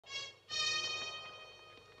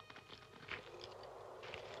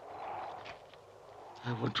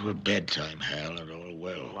I would to a bedtime, Hal, and all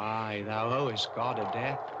well. Why, thou owest God a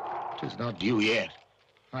debt. 'Tis not due yet.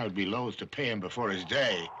 I'll be loath to pay him before his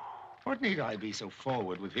day. What need I be so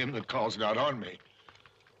forward with him that calls not on me?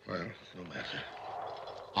 Well, no matter.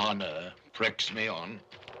 Honor pricks me on.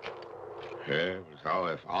 Yes, how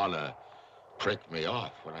if honor pricked me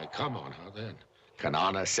off when I come on, how then? Can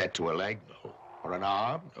honor set to a leg? No. Or an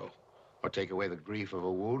arm? No. Or take away the grief of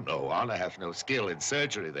a wound? No. Honor hath no skill in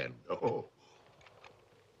surgery then. No.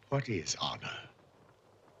 What is honor?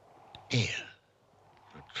 Here.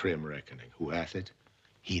 A trim reckoning. Who hath it?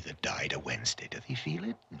 He that died a Wednesday. Doth he feel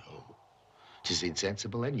it? No. 'Tis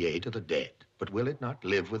insensible and yea to the dead. But will it not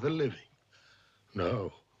live with the living?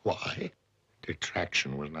 No. Why?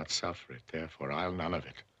 Detraction will not suffer it. Therefore I'll none of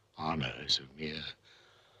it. Honor is a mere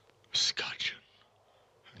scutcheon.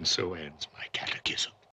 And so ends my catechism.